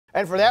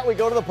And for that, we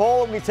go to the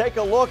poll and we take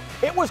a look.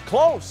 It was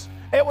close.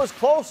 It was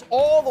close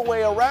all the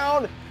way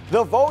around.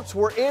 The votes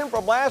were in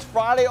from last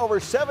Friday, over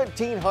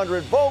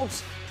 1,700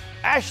 votes.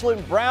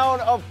 Ashlyn Brown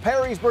of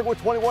Perrysburg with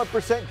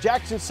 21%.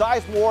 Jackson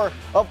Sizemore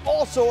of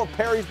also of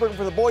Perrysburg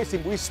for the boys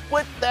team. We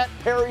split that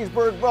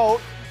Perrysburg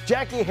vote.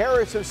 Jackie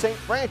Harris of St.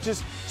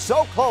 Francis,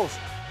 so close.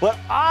 But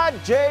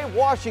Ajai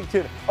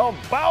Washinngton of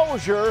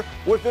Bowser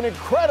with an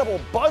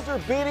incredible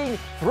buzzer-beating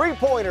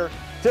three-pointer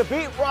to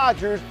beat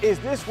Rogers is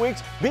this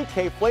week's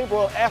BK Flame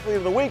Broiled Athlete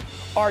of the Week.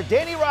 Our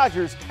Danny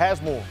Rogers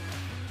has more.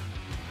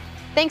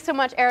 Thanks so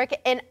much, Eric.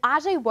 And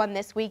Ajai won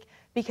this week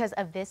because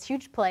of this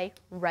huge play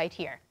right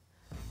here.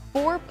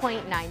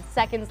 4.9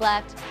 seconds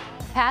left.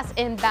 Pass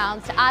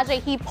inbounds to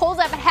Ajai. He pulls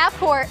up at half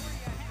court,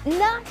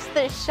 knocks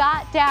the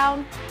shot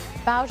down.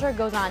 Bowser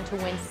goes on to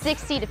win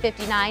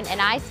 60-59,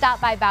 and I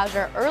stopped by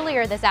Bowser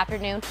earlier this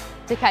afternoon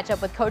to catch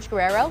up with Coach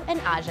Guerrero and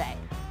Ajai.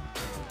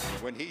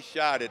 When he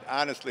shot it,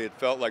 honestly, it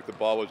felt like the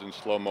ball was in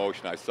slow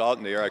motion. I saw it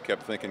in the air. I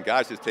kept thinking,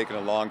 gosh, it's taking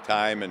a long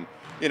time. And,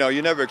 you know,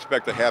 you never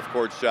expect a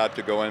half-court shot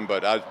to go in,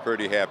 but I was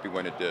pretty happy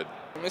when it did.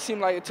 It seemed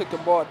like it took the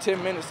ball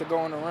 10 minutes to go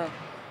on the rim.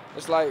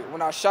 It's like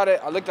when I shot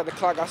it, I looked at the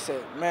clock, I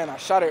said, man, I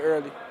shot it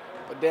early.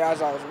 But then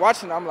as I was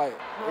watching, I'm like,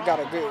 it got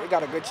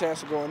a good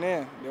chance of going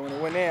in. Then when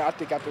it went in, I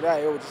think after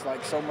that, it was just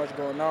like so much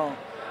going on.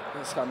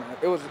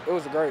 It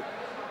was great.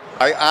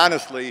 I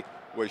honestly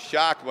was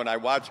shocked when I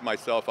watched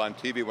myself on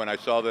TV when I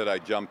saw that I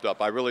jumped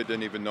up. I really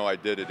didn't even know I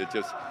did it. It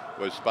just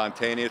was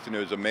spontaneous, and it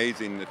was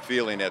amazing the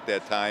feeling at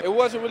that time. It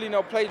wasn't really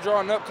no play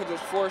drawn up because it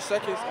was 4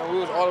 seconds, and we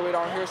was all the way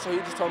down here, so he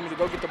just told me to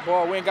go get the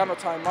ball. We ain't got no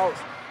timeouts.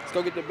 Let's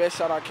go get the best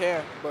shot I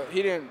can. But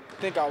he didn't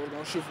think I was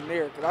going to shoot from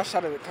there because I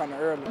shot it kind of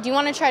early. Do you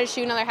want to try to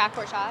shoot another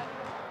half-court shot?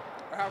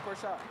 A half-court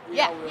shot?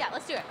 Yeah,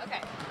 let's do it.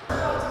 Okay.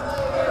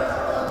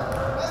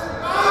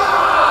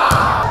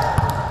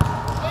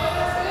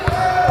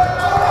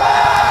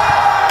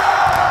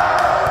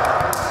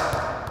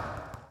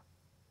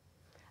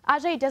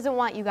 Ajai doesn't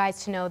want you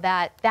guys to know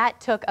that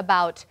took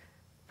about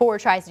 4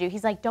 tries to do.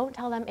 He's like, don't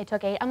tell them it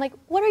took 8. I'm like,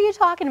 what are you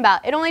talking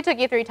about? It only took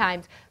you 3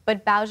 times.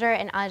 But Bowser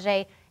and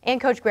Ajai and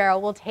Coach Guerrero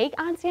will take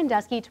on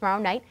Sandusky tomorrow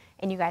night,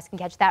 and you guys can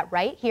catch that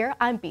right here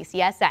on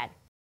BCSN.